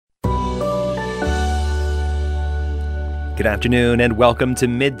Good afternoon and welcome to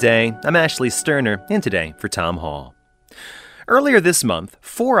Midday. I'm Ashley Sterner, in today for Tom Hall. Earlier this month,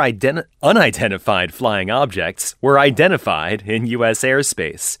 4 unidentified flying objects were identified in U.S.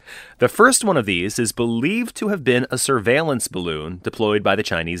 airspace. The first one of these is believed to have been a surveillance balloon deployed by the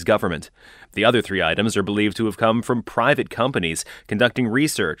Chinese government. The other 3 items are believed to have come from private companies conducting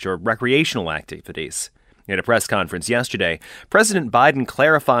research or recreational activities. At a press conference yesterday, President Biden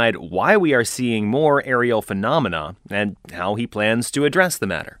clarified why we are seeing more aerial phenomena and how he plans to address the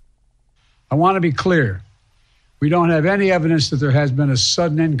matter. I want to be clear. We don't have any evidence that there has been a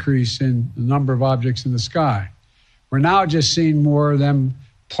sudden increase in the number of objects in the sky. We're now just seeing more of them,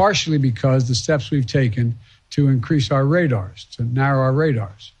 partially because the steps we've taken to increase our radars, to narrow our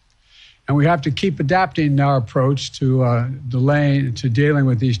radars. And we have to keep adapting our approach to dealing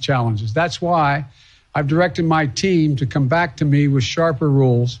with these challenges. That's why I've directed my team to come back to me with sharper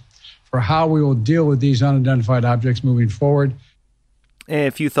rules for how we will deal with these unidentified objects moving forward.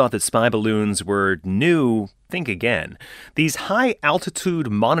 If you thought that spy balloons were new, think again. These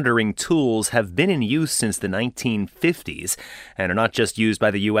high-altitude monitoring tools have been in use since the 1950s and are not just used by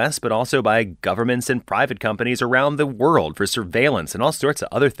the U.S., but also by governments and private companies around the world for surveillance and all sorts of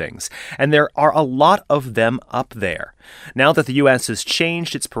other things. And there are a lot of them up there. Now that the U.S. has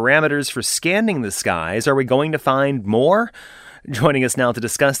changed its parameters for scanning the skies, are we going to find more? Joining us now to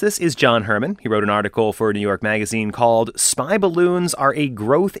discuss this is John Herman. He wrote an article for New York Magazine called Spy Balloons Are a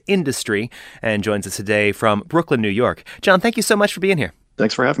Growth Industry and joins us today from Brooklyn, New York. John, thank you so much for being here.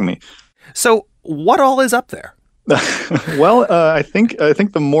 Thanks for having me. So what all is up there? Well, I think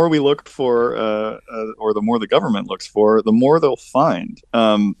the more we look for, or the more the government looks for, the more they'll find.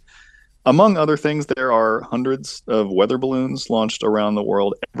 Among other things, there are hundreds of weather balloons launched around the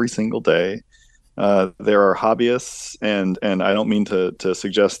world every single day. There are hobbyists, and I don't mean to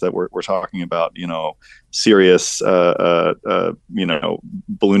suggest that we're talking about, serious,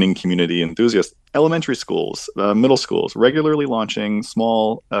 ballooning community enthusiasts. Elementary schools, middle schools, regularly launching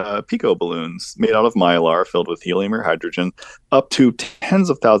small pico balloons made out of mylar filled with helium or hydrogen up to tens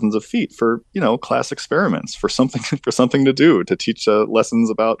of thousands of feet for, class experiments, for something to do, to teach lessons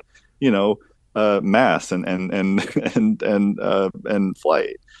about, mass and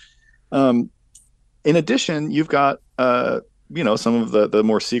flight. In addition, you've got, some of the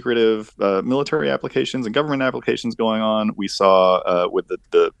more secretive military applications and government applications going on. We saw with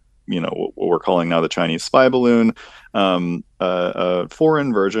the what we're calling now the Chinese spy balloon, a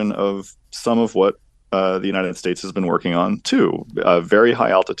foreign version of some of what the United States has been working on too. Very high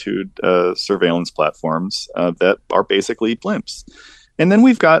altitude surveillance platforms that are basically blimps. And then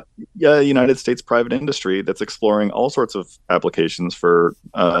we've got United States private industry that's exploring all sorts of applications for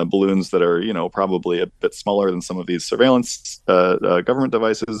balloons that are, probably a bit smaller than some of these surveillance government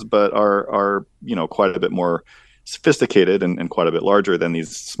devices, but are quite a bit more sophisticated and quite a bit larger than these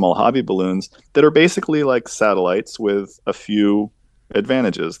small hobby balloons that are basically like satellites with a few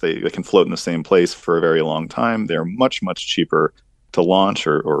advantages. They can float in the same place for a very long time. They're much, much cheaper to launch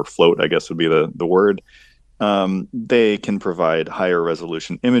or float, I guess would be the word. They can provide higher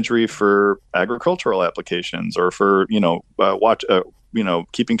resolution imagery for agricultural applications or for,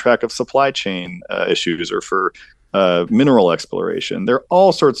 keeping track of supply chain issues or for mineral exploration. There are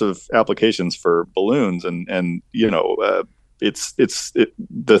all sorts of applications for balloons. The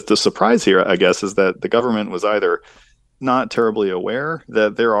surprise here, I guess, is that the government was either not terribly aware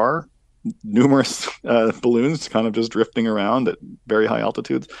that there are numerous balloons kind of just drifting around at very high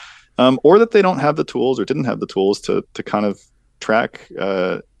altitudes, or that they don't have the tools or didn't have the tools to kind of track,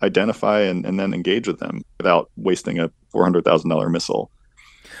 identify, and then engage with them without wasting a $400,000 missile.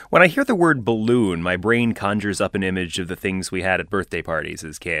 When I hear the word balloon, my brain conjures up an image of the things we had at birthday parties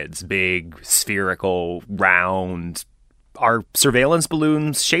as kids. Big, spherical, round. Are surveillance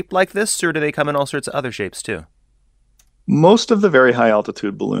balloons shaped like this, or do they come in all sorts of other shapes too? Most of the very high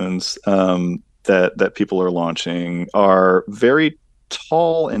altitude balloons that people are launching are very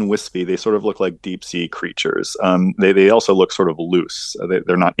tall and wispy. They sort of look like deep sea creatures. They also look sort of loose.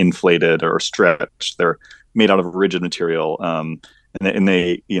 They're not inflated or stretched. They're made out of rigid material. And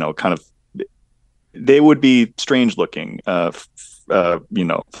they they would be strange looking, from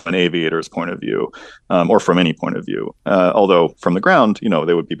an aviator's point of view, or from any point of view. Although from the ground,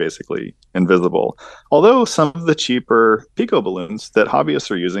 they would be basically invisible. Although some of the cheaper pico balloons that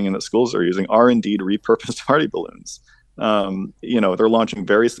hobbyists are using and that schools are using are indeed repurposed party balloons. They're launching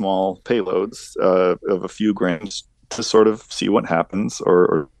very small payloads of a few grams to sort of see what happens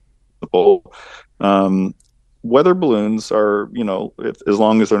or the bowl. Weather balloons are, as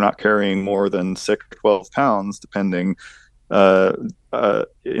long as they're not carrying more than 6 or 12 pounds, depending in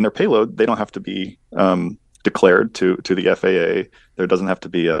their payload, they don't have to be declared to the FAA. There doesn't have to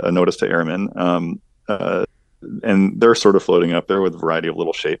be a notice to airmen, and they're sort of floating up there with a variety of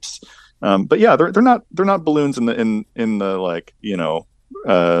little shapes. But yeah, they're not balloons in the like,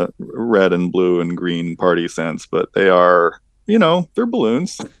 red and blue and green party sense, but they are, they're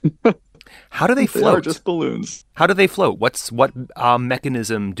balloons. How do they float? They are just balloons. How do they float? What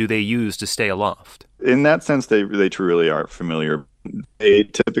mechanism do they use to stay aloft? In that sense, they truly are familiar. They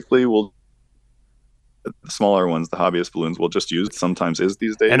typically will. The smaller ones, the hobbyist balloons, will just use. Sometimes is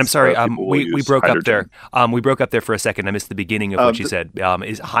these days. And I'm sorry, we broke hydrogen. up there. We broke up there for a second. I missed the beginning of what you said.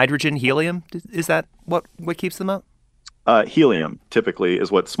 Is hydrogen helium? Is that what keeps them up? Helium typically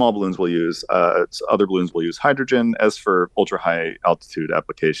is what small balloons will use. Other balloons will use hydrogen. As for ultra high altitude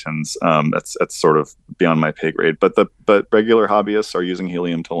applications, that's sort of beyond my pay grade. But regular hobbyists are using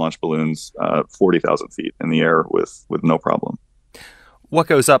helium to launch balloons 40,000 feet in the air with no problem. What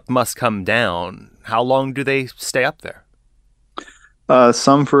goes up must come down. How long do they stay up there?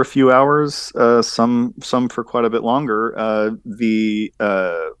 Some for a few hours, some for quite a bit longer.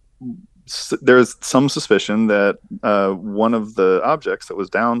 There's some suspicion that one of the objects that was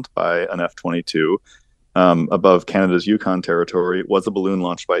downed by an F-22 above Canada's Yukon territory was a balloon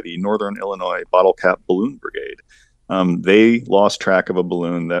launched by the Northern Illinois Bottle Cap Balloon Brigade. They lost track of a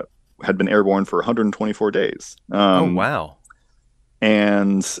balloon that had been airborne for 124 days. Oh, wow.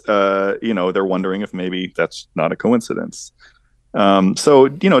 And, they're wondering if maybe that's not a coincidence. So,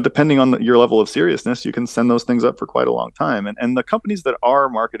 depending on your level of seriousness, you can send those things up for quite a long time. And the companies that are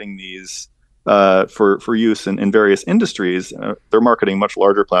marketing these for use in various industries, they're marketing much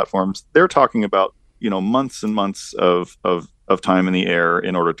larger platforms. They're talking about, months and months of time in the air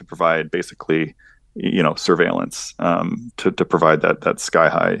in order to provide basically, surveillance to provide that sky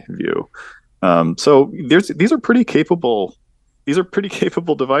high view. So these are pretty capable. These are pretty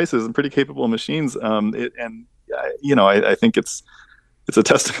capable devices and pretty capable machines. I think it's a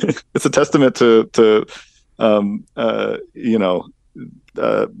testament. It's a testament to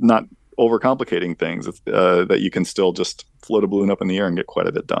not overcomplicating things. It's, that you can still just float a balloon up in the air and get quite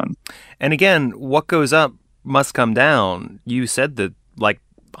a bit done. And again, what goes up must come down. You said that like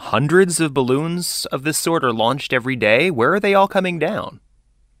hundreds of balloons of this sort are launched every day. Where are they all coming down?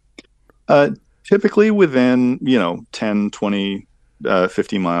 Typically within, 10, 20,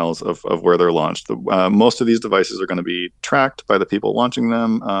 50 miles of where they're launched. Most of these devices are going to be tracked by the people launching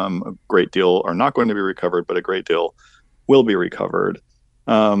them. A great deal are not going to be recovered, but a great deal will be recovered.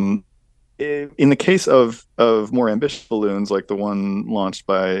 In the case of more ambitious balloons, like the one launched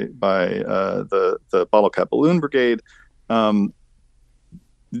by the Bottle Cap Balloon Brigade,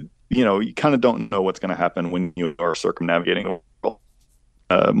 you kind of don't know what's going to happen when you are circumnavigating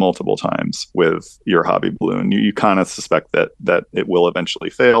multiple times with your hobby balloon. You kind of suspect that it will eventually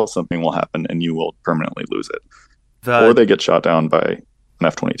fail, something will happen, and you will permanently lose it. Or they get shot down by an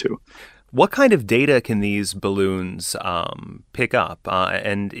F-22. What kind of data can these balloons pick up?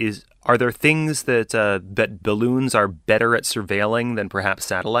 Are there things that balloons are better at surveilling than perhaps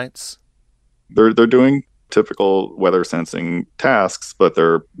satellites? They're doing typical weather sensing tasks, but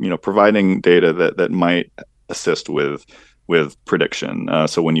they're providing data that might assist with prediction.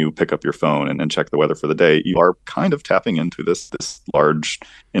 So when you pick up your phone and check the weather for the day, you are kind of tapping into this large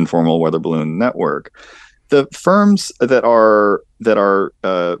informal weather balloon network. The firms that are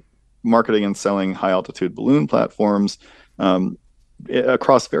marketing and selling high altitude balloon platforms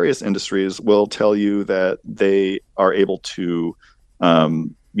across various industries will tell you that they are able to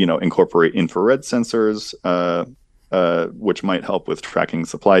incorporate infrared sensors, which might help with tracking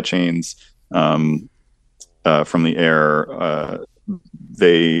supply chains from the air.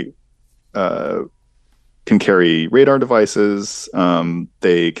 They can carry radar devices.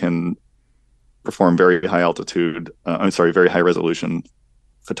 They can perform very high resolution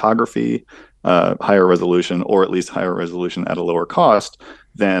photography, higher resolution, or at least higher resolution at a lower cost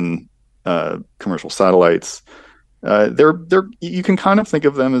than commercial satellites. You can kind of think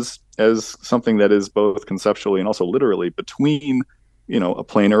of them as something that is both conceptually and also literally between a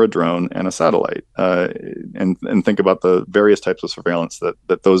plane or a drone and a satellite, and think about the various types of surveillance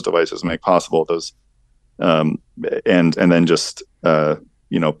that those devices make possible. Those and then just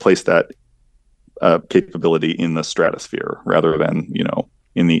place that capability in the stratosphere rather than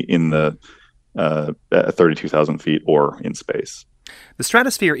in the 32,000 feet or in space. The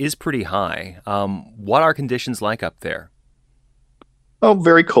stratosphere is pretty high. What are conditions like up there? Oh,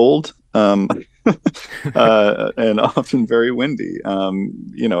 very cold. And often very windy.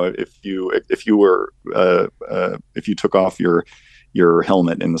 If you took off your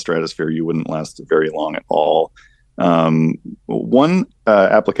helmet in the stratosphere, you wouldn't last very long at all. One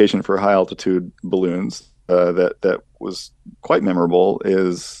application for high altitude balloons that was quite memorable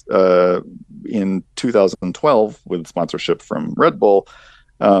is in 2012 with sponsorship from Red Bull.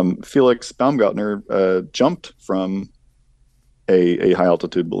 Felix Baumgartner jumped from a high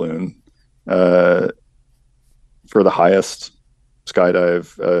altitude balloon for the highest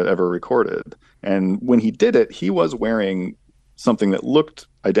skydive ever recorded. And when he did it, he was wearing something that looked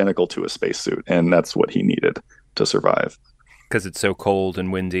identical to a spacesuit, and that's what he needed to survive. Because it's so cold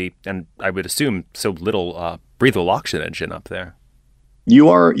and windy, and I would assume so little breathable oxygen up there. You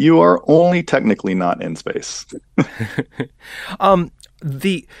are only technically not in space.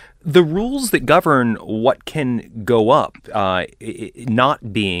 The rules that govern what can go up,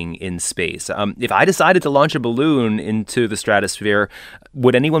 not being in space. If I decided to launch a balloon into the stratosphere,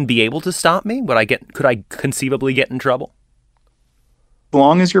 would anyone be able to stop me? Could I conceivably get in trouble? As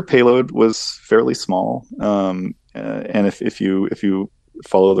long as your payload was fairly small, and if you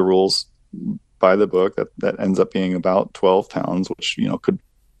follow the rules by the book, that ends up being about 12 pounds, which could be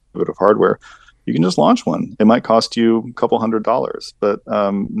a bit of hardware. You can just launch one. It might cost you a couple $100s, but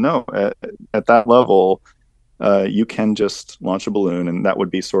no, at that level, you can just launch a balloon, and that would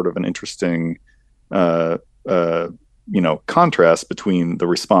be sort of an interesting, contrast between the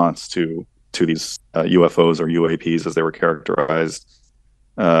response to these UFOs or UAPs as they were characterized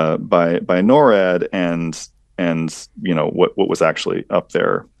by NORAD and what was actually up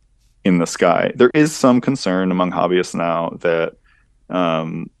there in the sky. There is some concern among hobbyists now that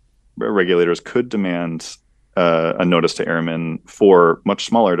regulators could demand a notice to airmen for much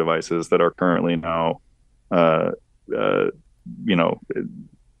smaller devices that are currently now,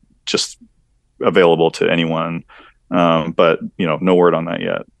 just available to anyone. But no word on that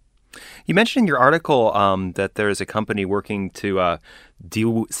yet. You mentioned in your article that there is a company working to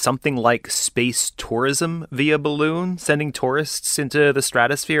do something like space tourism via balloon, sending tourists into the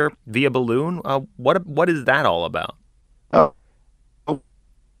stratosphere via balloon. What is that all about?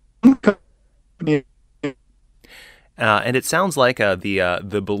 And it sounds like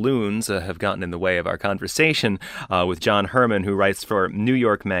the balloons have gotten in the way of our conversation with John Herman, who writes for New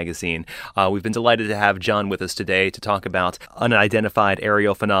York Magazine. We've been delighted to have John with us today to talk about unidentified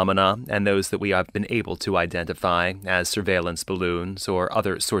aerial phenomena and those that we have been able to identify as surveillance balloons or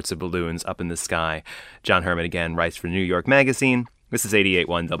other sorts of balloons up in the sky. John Herman, again, writes for New York Magazine. This is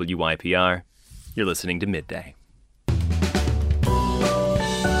 88.1 WYPR. You're listening to Midday.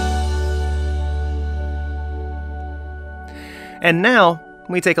 And now,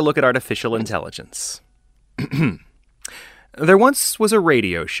 we take a look at artificial intelligence. There once was a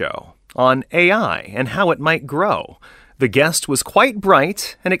radio show on AI and how it might grow. The guest was quite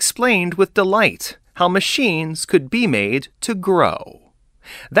bright and explained with delight how machines could be made to grow.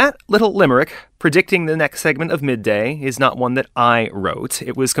 That little limerick predicting the next segment of Midday is not one that I wrote.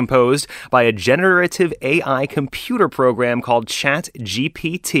 It was composed by a generative AI computer program called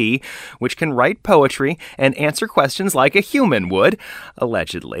ChatGPT, which can write poetry and answer questions like a human would,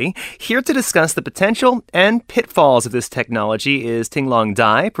 allegedly. Here to discuss the potential and pitfalls of this technology is Ting-Long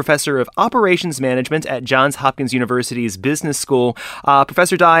Dai, professor of operations management at Johns Hopkins University's Business School.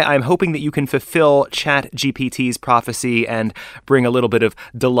 Professor Dai, I'm hoping that you can fulfill ChatGPT's prophecy and bring a little bit of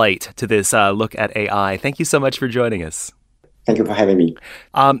delight to this look at AI. Thank you so much for joining us. Thank you for having me.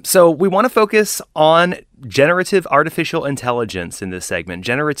 So we want to focus on generative artificial intelligence in this segment,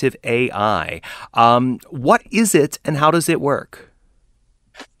 generative AI. What is it and how does it work?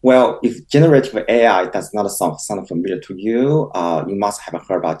 Well, if generative AI does not sound familiar to you, you must have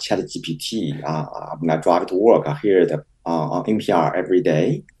heard about ChatGPT. When I drive to work, I hear it on NPR every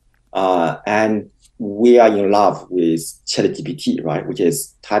day. And we are in love with ChatGPT, right, which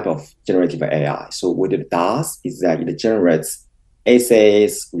is type of generative AI. So what it does is that it generates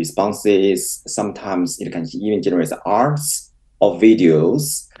essays, responses. Sometimes it can even generate arts or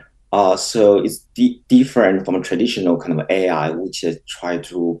videos. So it's different from a traditional kind of AI, which is try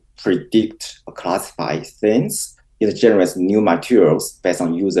to predict or classify things. It generates new materials based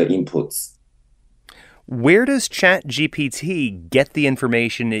on user inputs. Where does ChatGPT get the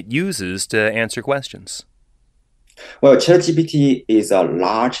information it uses to answer questions? Well, ChatGPT is a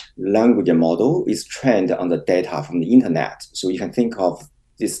large language model. It's trained on the data from the internet. So you can think of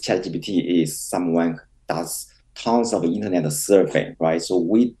this ChatGPT is someone who does tons of internet surfing, right? So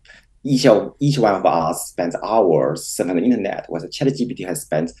each one of us spends hours surfing the internet, whereas ChatGPT has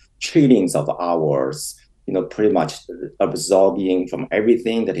spent trillions of hours, pretty much absorbing from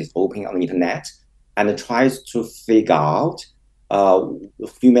everything that is open on the internet, and tries to figure out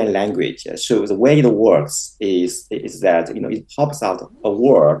human language. So the way it works is that it pops out a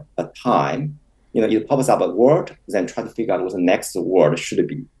word at a time, it pops up a word, then try to figure out what the next word should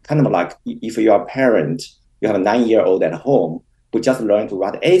be. Kind of like if you are a parent, you have a 9-year-old at home who just learned to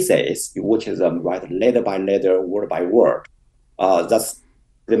write essays, you watch them write letter by letter, word by word. That's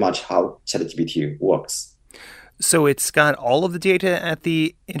pretty much how ChatGPT works. So it's got all of the data at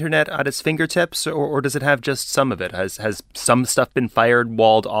the internet at its fingertips, or does it have just some of it? Has some stuff been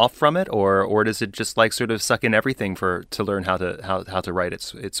walled off from it, or does it just like sort of suck in everything to learn how to write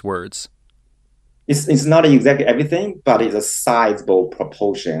its words? It's not exactly everything, but it's a sizable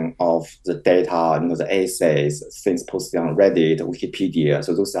proportion of the data, the essays, things posted on Reddit, Wikipedia.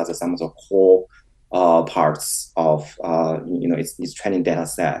 So those are some of the core parts of its training data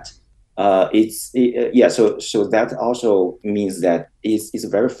set. So that also means that it's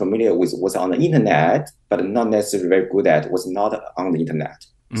very familiar with what's on the internet, but not necessarily very good at what's not on the internet.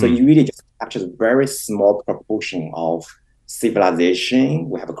 So you really just capture a very small proportion of civilization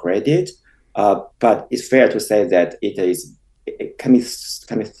we have created. But it's fair to say that it can be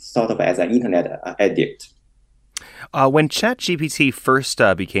thought of as an internet addict. When ChatGPT first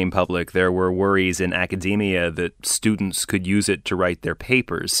became public, there were worries in academia that students could use it to write their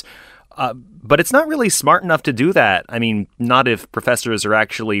papers. But it's not really smart enough to do that. I mean, not if professors are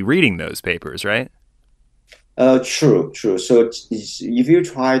actually reading those papers, right? True. So if you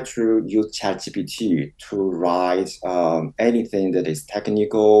try to use ChatGPT to write anything that is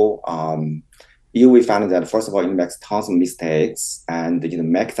technical, you will find that, first of all, it makes tons of mistakes and it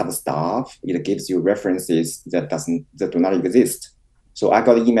makes up stuff. It gives you references that do not exist. So I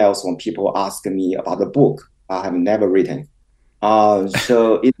got emails from people asking me about a book I have never written.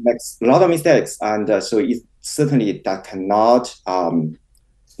 So it makes a lot of mistakes, and so it certainly that cannot.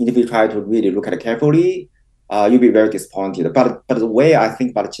 If you try to really look at it carefully, you'll be very disappointed. But the way I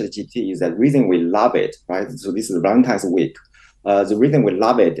think about ChatGPT is that the reason we love it, right? So this is Valentine's week. The reason we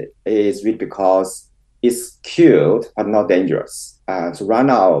love it is really because it's cute but not dangerous. So right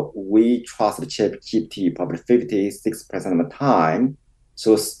now we trust ChatGPT probably 56% of the time.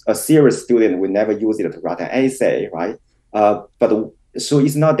 So a serious student will never use it to write an essay, right? So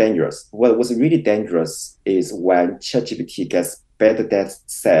it's not dangerous. What's really dangerous is when ChatGPT gets better data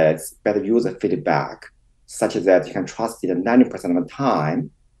sets, better user feedback, such that you can trust it 90% of the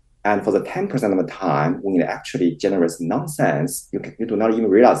time. And for the 10% of the time, when it actually generates nonsense, you do not even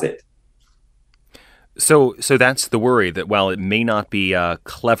realize it. So that's the worry, that while it may not be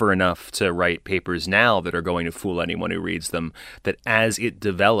clever enough to write papers now that are going to fool anyone who reads them, that as it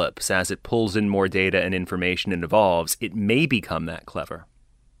develops, as it pulls in more data and information and evolves, it may become that clever.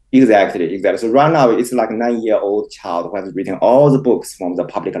 Exactly. So right now, it's like a 9-year-old child who has written all the books from the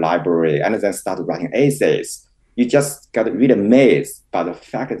public library and then started writing essays. You just got really amazed by the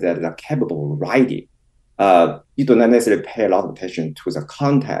fact that they're capable of writing. You do not necessarily pay a lot of attention to the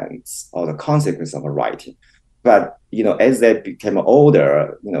contents or the consequences of writing. But, as they become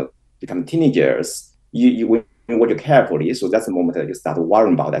older, become teenagers, you watch carefully. So that's the moment that you start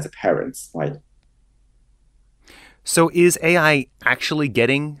worrying about as parents, right? So is AI actually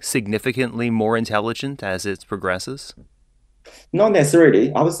getting significantly more intelligent as it progresses? Not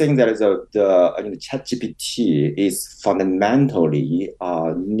necessarily. I was saying that the ChatGPT is fundamentally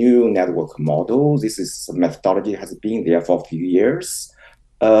a new network model. This is a methodology has been there for a few years.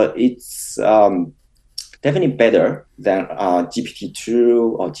 It's definitely better than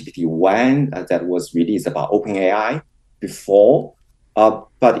GPT-2 or GPT-1 that was released about OpenAI before.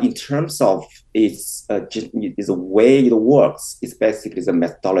 But in terms of its the way it works, it's basically the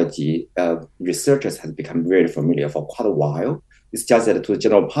methodology researchers have become very familiar for quite a while. It's just that to the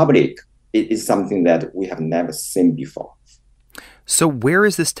general public, it is something that we have never seen before. So where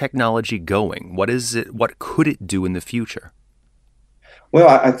is this technology going? What is it? What could it do in the future? Well,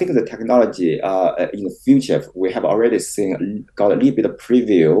 I think the technology in the future, we have already got a little bit of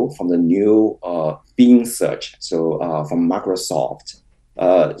preview from the new Bing search. So from Microsoft,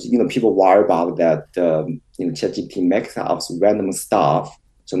 people worry about that. ChatGPT makes up random stuff.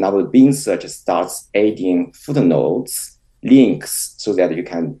 So now the Bing search starts adding footnotes, links, so that you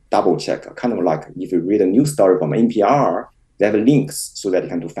can double check. Kind of like if you read a news story from NPR, they have links so that you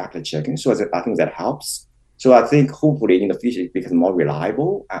can do fact checking. So I think that helps. So I think hopefully in the future it becomes more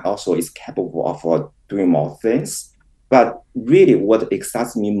reliable and also is capable of doing more things. But really what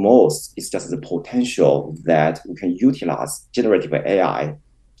excites me most is just the potential that we can utilize generative AI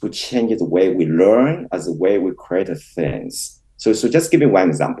to change the way we learn as the way we create things. So just give me one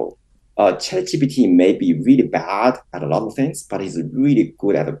example. ChatGPT may be really bad at a lot of things, but it's really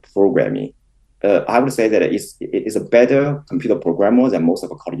good at programming. I would say that it is a better computer programmer than most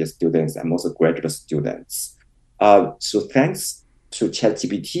of our college students and most of graduate students. So thanks to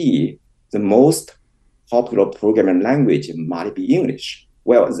ChatGPT, the most popular programming language might be English.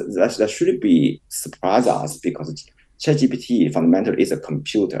 Well, that shouldn't be surprise us because ChatGPT fundamentally is a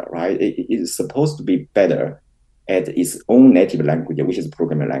computer, right? It is supposed to be better at its own native language, which is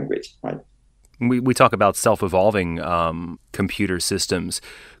programming language, right? We talk about self-evolving computer systems.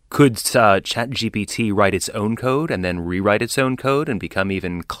 Could ChatGPT write its own code and then rewrite its own code and become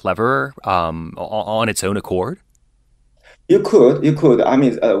even cleverer on its own accord? You could. I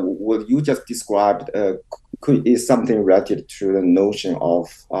mean, what you just described is something related to the notion of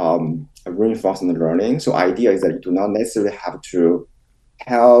reinforcement learning. So idea is that you do not necessarily have to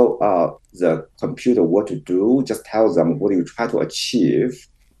tell the computer what to do, just tell them what you try to achieve.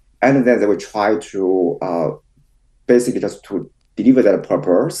 And then they will try to basically just to deliver that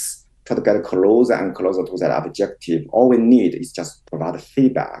purpose, try to get closer and closer to that objective. All we need is just provide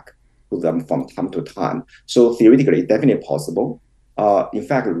feedback to them from time to time. So theoretically, it's definitely possible. In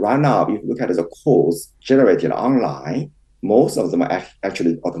fact, right now, if you look at the codes generated online, most of them are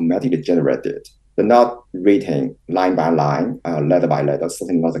actually automatically generated. They're not written line by line, letter by letter,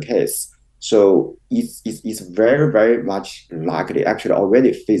 certainly not the case. So it's very, very much likely, actually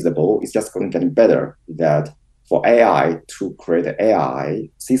already feasible. It's just going to get better that for AI to create AI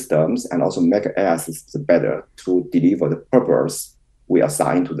systems and also make AI systems better to deliver the purpose we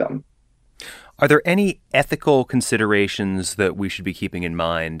assign to them. Are there any ethical considerations that we should be keeping in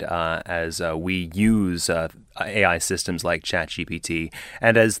mind as we use AI systems like ChatGPT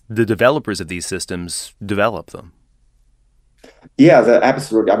and as the developers of these systems develop them? Yeah,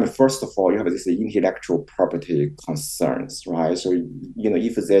 absolutely. I mean, first of all, you have this intellectual property concerns, right? So,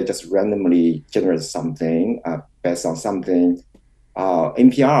 if they just randomly generate something based on something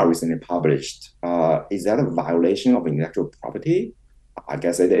NPR recently published, is that a violation of intellectual property? I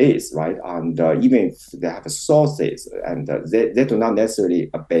guess it is, right? And even if they have sources and they do not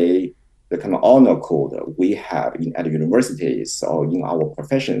necessarily obey the kind of honor code we have at universities or in our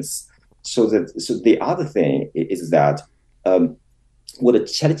professions. So the other thing is that what the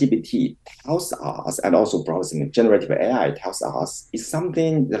ChatGPT tells us, and also browsing generative AI tells us, is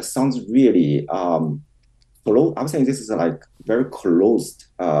something that sounds really closed. I'm saying this is like very closed.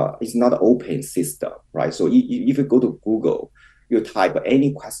 It's not an open system, right? So if you go to Google, you type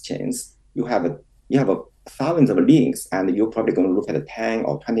any questions, you have thousands of links, and you're probably going to look at 10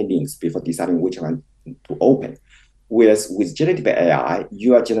 or 20 links before deciding which one to open. Whereas with generative AI,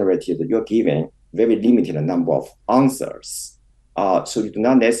 you're giving very limited number of answers. So you do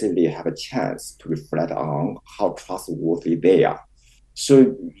not necessarily have a chance to reflect on how trustworthy they are.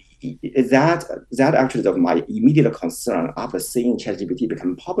 So that actually my immediate concern after seeing ChatGPT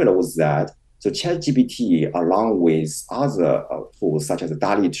become popular was that so ChatGPT, along with other tools such as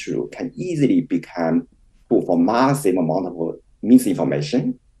DALL-E 2, can easily become tool for massive amount of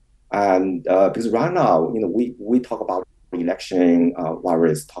misinformation. And because right now, we talk about election,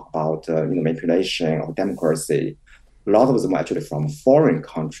 virus, talk about manipulation of democracy. A lot of them are actually from foreign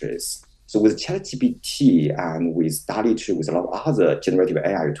countries. So with ChatGPT and with DALL-E 2, with a lot of other generative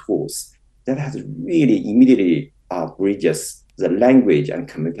AI tools, that has really immediately bridges the language and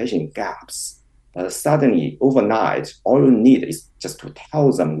communication gaps. Suddenly, overnight, all you need is just to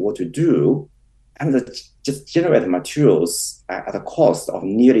tell them what to do, and just generate materials at a cost of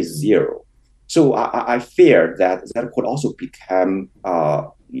nearly zero. So I fear that could also become a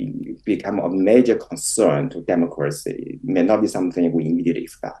major concern to democracy. It may not be something we immediately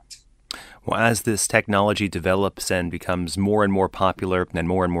expect. Well, as this technology develops and becomes more and more popular and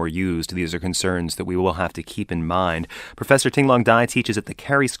more used, these are concerns that we will have to keep in mind. Professor Ting-Long Dai teaches at the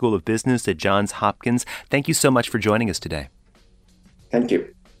Carey School of Business at Johns Hopkins. Thank you so much for joining us today. Thank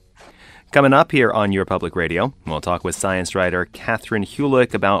you. Coming up here on Your Public Radio, we'll talk with science writer Kathryn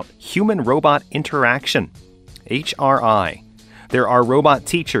Hulick about human-robot interaction, HRI. There are robot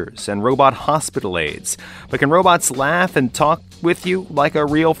teachers and robot hospital aides, but can robots laugh and talk with you like a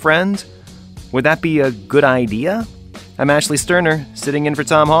real friend? Would that be a good idea? I'm Ashley Sterner, sitting in for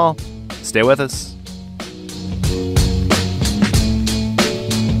Tom Hall. Stay with us.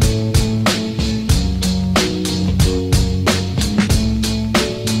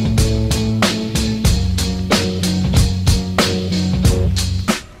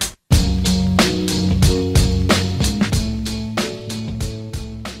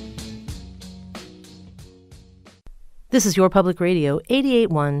 This is Your Public Radio,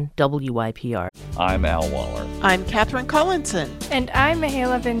 88.1 WYPR. I'm Al Waller. I'm Catherine Collinson. And I'm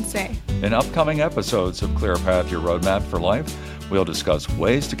Mihaela Vince. In upcoming episodes of Clear Path, Your Roadmap for Life, we'll discuss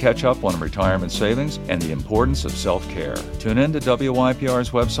ways to catch up on retirement savings and the importance of self-care. Tune in to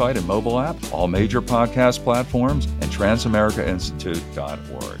WYPR's website and mobile app, all major podcast platforms, and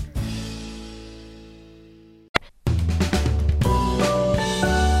transamericainstitute.org.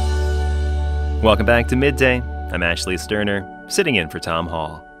 Welcome back to Midday. I'm Ashley Sterner, sitting in for Tom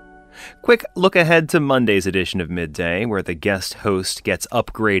Hall. Quick look ahead to Monday's edition of Midday, where the guest host gets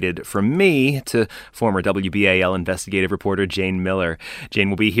upgraded from me to former WBAL investigative reporter Jane Miller. Jane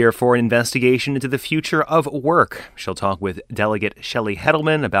will be here for an investigation into the future of work. She'll talk with Delegate Shelley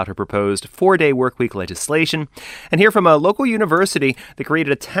Heddleman about her proposed 4-day workweek legislation, and hear from a local university that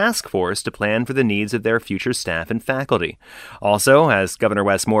created a task force to plan for the needs of their future staff and faculty. Also, as Governor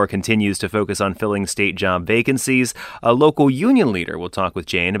Wes Moore continues to focus on filling state job vacancies, a local union leader will talk with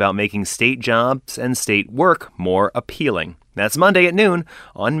Jane about making state jobs and state work more appealing. That's Monday at noon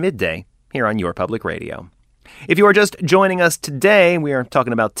on Midday here on Your Public Radio. If you are just joining us today, we are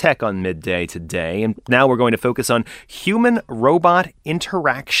talking about tech on Midday today, and now we're going to focus on human-robot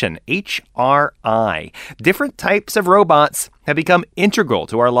interaction, HRI. Different types of robots have become integral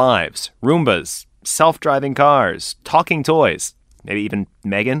to our lives. Roombas, self-driving cars, talking toys, maybe even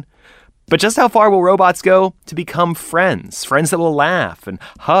Megan. But just how far will robots go to become friends that will laugh and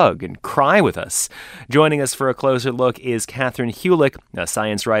hug and cry with us? Joining us for a closer look is Catherine Hulick, a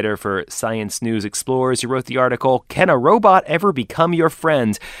science writer for Science News Explorers, who wrote the article, Can a Robot Ever Become Your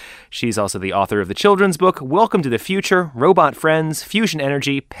Friend? She's also the author of the children's book, Welcome to the Future, Robot Friends, Fusion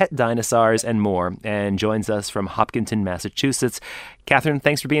Energy, Pet Dinosaurs, and more, and joins us from Hopkinton, Massachusetts. Catherine,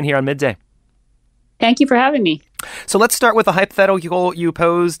 thanks for being here on Midday. Thank you for having me. So let's start with a hypothetical you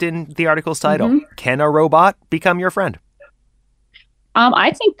posed in the article's title. Mm-hmm. Can a robot become your friend?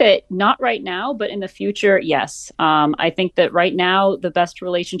 I think that not right now, but in the future, yes. I think that right now, the best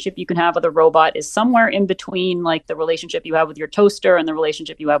relationship you can have with a robot is somewhere in between, like the relationship you have with your toaster and the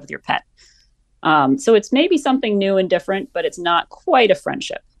relationship you have with your pet. So it's maybe something new and different, but it's not quite a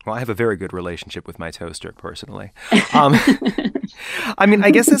friendship. Well, I have a very good relationship with my toaster, personally. I mean,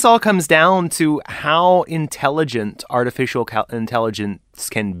 I guess this all comes down to how intelligent artificial intelligence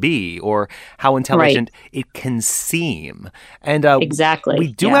can be, or how intelligent it can seem. And exactly.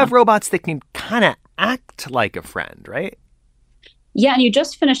 We do have robots that can kind of act like a friend, right? Yeah, and you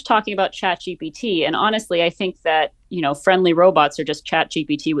just finished talking about ChatGPT, and honestly, I think that, friendly robots are just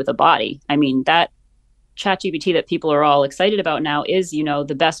ChatGPT with a body. I mean, that ChatGPT that people are all excited about now is,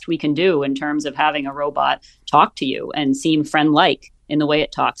 the best we can do in terms of having a robot talk to you and seem friend-like in the way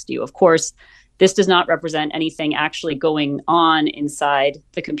it talks to you. Of course, this does not represent anything actually going on inside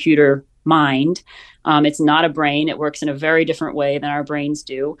the computer mind. It's not a brain. It works in a very different way than our brains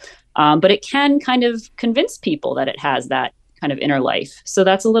do. But it can kind of convince people that it has that kind of inner life. So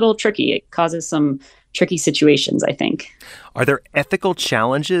that's a little tricky. It causes some tricky situations, I think. Are there ethical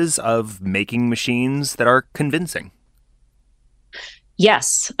challenges of making machines that are convincing?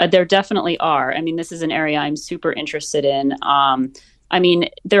 Yes, there definitely are. I mean, this is an area I'm super interested in.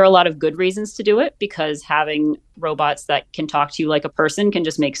 There are a lot of good reasons to do it, because having robots that can talk to you like a person can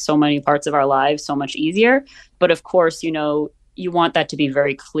just make so many parts of our lives so much easier. But of course, you want that to be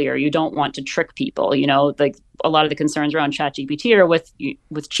very clear. You don't want to trick people. Like a lot of the concerns around ChatGPT are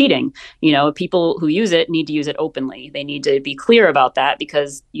with cheating. People who use it need to use it openly. They need to be clear about that,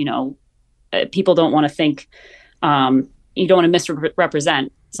 because people don't want to think, you don't want to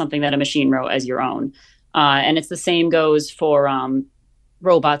misrepresent something that a machine wrote as your own. And it's the same goes for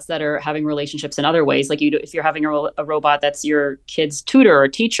robots that are having relationships in other ways. Like if you're having a robot that's your kid's tutor or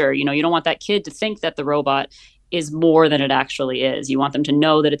teacher, you don't want that kid to think that the robot is more than it actually is. You want them to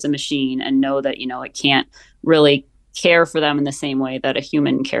know that it's a machine and know that, it can't really care for them in the same way that a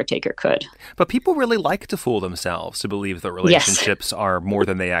human caretaker could. But people really like to fool themselves to believe that relationships are more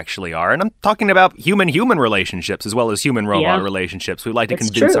than they actually are. And I'm talking about human-human relationships as well as human-robot relationships. We like to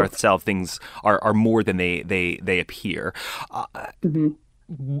convince ourselves things are more than they appear.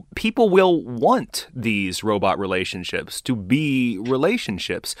 People will want these robot relationships to be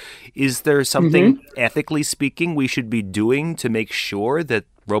relationships. Is there something, ethically speaking, we should be doing to make sure that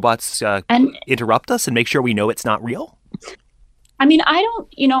robots interrupt us and make sure we know it's not real? I mean, I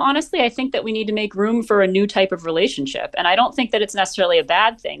don't, honestly, I think that we need to make room for a new type of relationship. And I don't think that it's necessarily a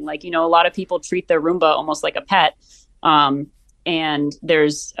bad thing. Like, a lot of people treat their Roomba almost like a pet. And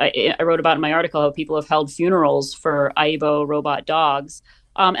I wrote about in my article how people have held funerals for Aibo robot dogs.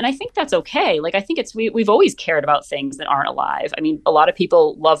 And I think that's okay. Like, I think we've always cared about things that aren't alive. I mean, a lot of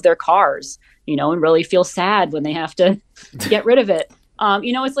people love their cars, and really feel sad when they have to get rid of it.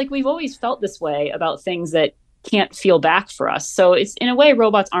 It's like we've always felt this way about things that can't feel back for us. So it's, in a way,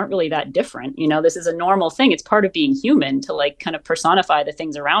 robots aren't really that different. This is a normal thing. It's part of being human to like kind of personify the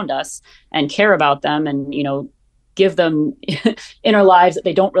things around us and care about them and, give them inner lives that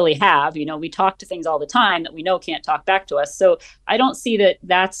they don't really have. We talk to things all the time that we know can't talk back to us. So I don't see that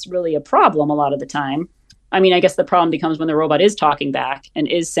that's really a problem a lot of the time. I mean, I guess the problem becomes when the robot is talking back and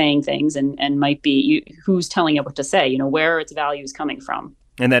is saying things and might be, who's telling it what to say, where its value is coming from.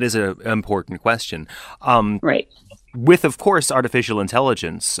 And that is an important question. Right. With, of course, artificial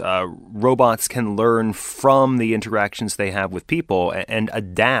intelligence, robots can learn from the interactions they have with people and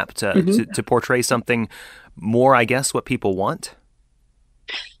adapt to portray something more, I guess, what people want.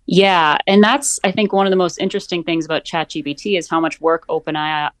 Yeah, and that's, I think, one of the most interesting things about ChatGPT is how much work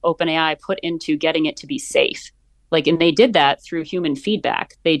OpenAI put into getting it to be safe. And they did that through human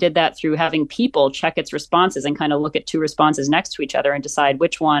feedback. They did that through having people check its responses and kind of look at two responses next to each other and decide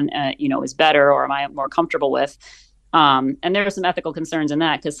which one, is better or am I more comfortable with. And there are some ethical concerns in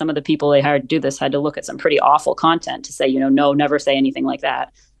that because some of the people they hired to do this had to look at some pretty awful content to say, no, never say anything like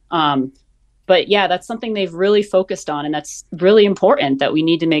that. But yeah, that's something they've really focused on. And that's really important that we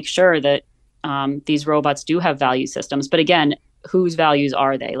need to make sure that these robots do have value systems. But again, whose values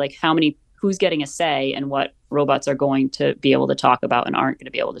are they? Who's getting a say in what robots are going to be able to talk about and aren't going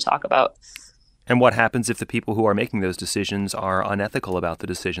to be able to talk about? And what happens if the people who are making those decisions are unethical about the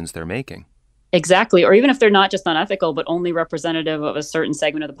decisions they're making? Exactly. Or even if they're not just unethical, but only representative of a certain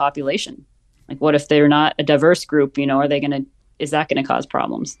segment of the population. What if they're not a diverse group? Is that going to cause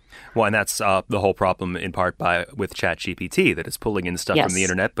problems? Well, and that's the whole problem in part with ChatGPT, that it's pulling in stuff from the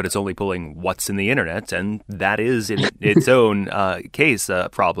internet, but it's only pulling what's in the internet. And that is in its own case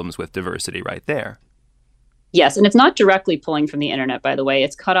problems with diversity right there. Yes. And it's not directly pulling from the internet, by the way.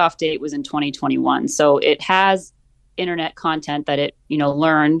 Its cutoff date was in 2021. So it has internet content that it,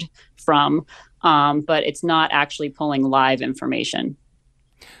 learned from, but it's not actually pulling live information.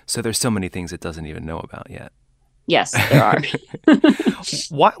 So there's so many things it doesn't even know about yet. Yes, there are.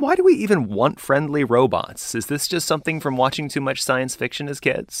 Why do we even want friendly robots? Is this just something from watching too much science fiction as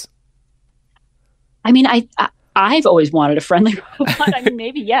kids? I mean, I've always wanted a friendly robot. I mean,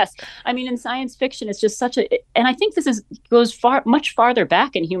 maybe yes. I mean, in science fiction, it's just and I think this goes much farther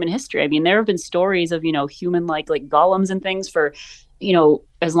back in human history. I mean, there have been stories of human-like golems and things for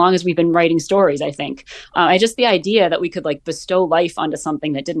as long as we've been writing stories, I think. The idea that we could bestow life onto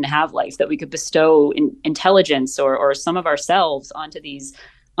something that didn't have life, that we could bestow intelligence or some of ourselves onto these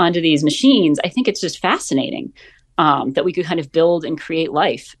machines, I think it's just fascinating that we could kind of build and create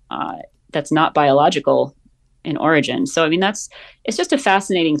life that's not biological in origin. So, I mean, it's just a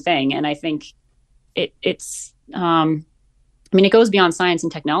fascinating thing. And I think it goes beyond science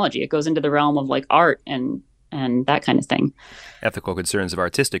and technology. It goes into the realm of art and that kind of thing. Ethical concerns of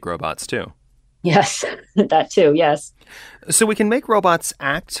artistic robots, too. Yes, that too, yes. So we can make robots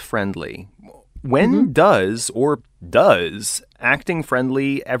act friendly. When does acting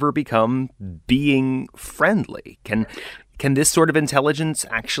friendly ever become being friendly? Can this sort of intelligence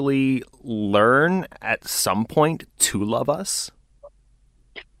actually learn at some point to love us?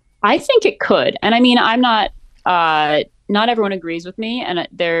 I think it could. And I mean, I'm not everyone agrees with me. And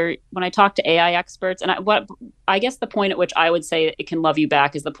when I talk to AI experts, and I guess the point at which I would say it can love you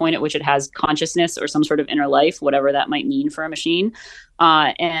back is the point at which it has consciousness or some sort of inner life, whatever that might mean for a machine.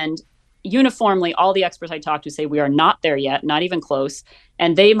 And uniformly, all the experts I talk to say we are not there yet, not even close.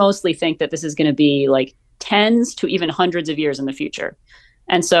 And they mostly think that this is going to be tens to even hundreds of years in the future.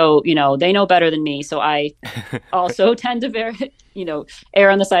 And so, they know better than me. So I also tend to err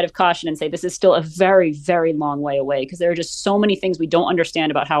on the side of caution and say this is still a very, very long way away because there are just so many things we don't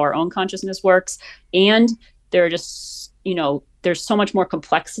understand about how our own consciousness works. And there are just, there's so much more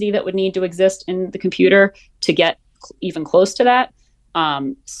complexity that would need to exist in the computer to get even close to that.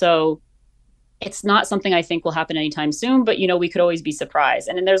 So it's not something I think will happen anytime soon, but, we could always be surprised.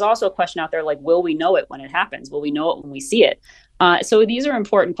 And then there's also a question out there, will we know it when it happens? Will we know it when we see it? So these are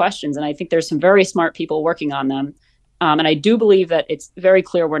important questions. And I think there's some very smart people working on them. And I do believe that it's very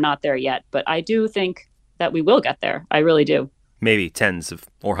clear we're not there yet, but I do think that we will get there. I really do. Maybe tens of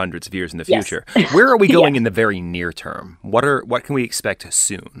or hundreds of years in the future. Yes. Where are we going in the very near term? What can we expect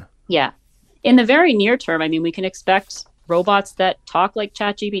soon? Yeah. In the very near term, I mean, we can expect robots that talk like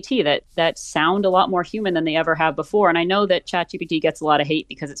ChatGPT, that sound a lot more human than they ever have before. And I know that ChatGPT gets a lot of hate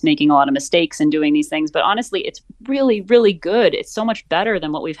because it's making a lot of mistakes in doing these things, but honestly, it's really, really good. It's so much better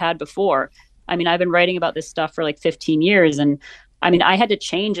than what we've had before. I mean, I've been writing about this stuff for 15 years. And I mean, I had to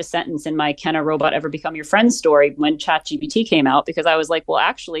change a sentence in my Can a Robot Ever Become Your Friend story when ChatGPT came out, because I was like, well,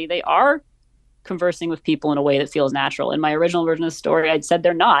 actually, they are conversing with people in a way that feels natural. In my original version of the story, I'd said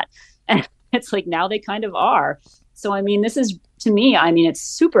they're not. And it's now they kind of are. So, I mean, this is, to me, I mean, it's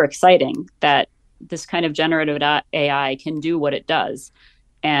super exciting that this kind of generative AI can do what it does.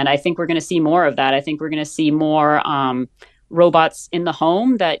 And I think we're going to see more of that. I think we're going to see more robots in the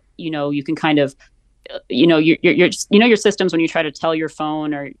home that, you can kind of, your systems when you try to tell your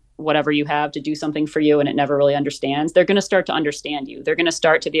phone or whatever you have to do something for you and it never really understands, they're going to start to understand you. They're going to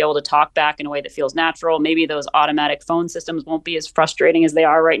start to be able to talk back in a way that feels natural. Maybe those automatic phone systems won't be as frustrating as they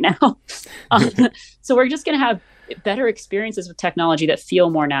are right now. So we're just going to have better experiences with technology that feel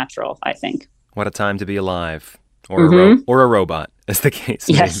more natural, I think. What a time to be alive. Or a robot, as the case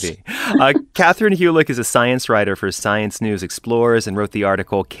may be. Catherine Hulick is a science writer for Science News Explorers and wrote the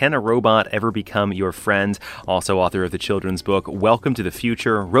article, Can a Robot Ever Become Your Friend? Also author of the children's book, Welcome to the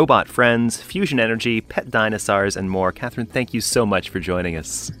Future, Robot Friends, Fusion Energy, Pet Dinosaurs, and more. Catherine, thank you so much for joining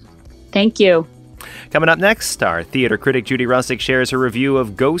us. Thank you. Coming up next, our theater critic Judy Russick shares her review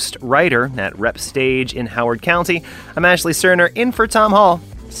of Ghost Rider at Rep Stage in Howard County. I'm Ashley Cerner, in for Tom Hall.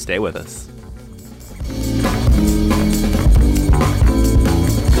 Stay with us.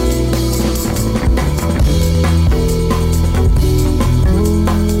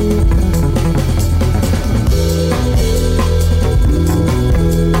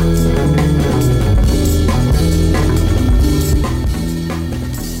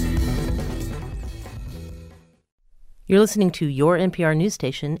 You're listening to your NPR news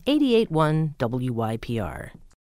station, 88.1 WYPR.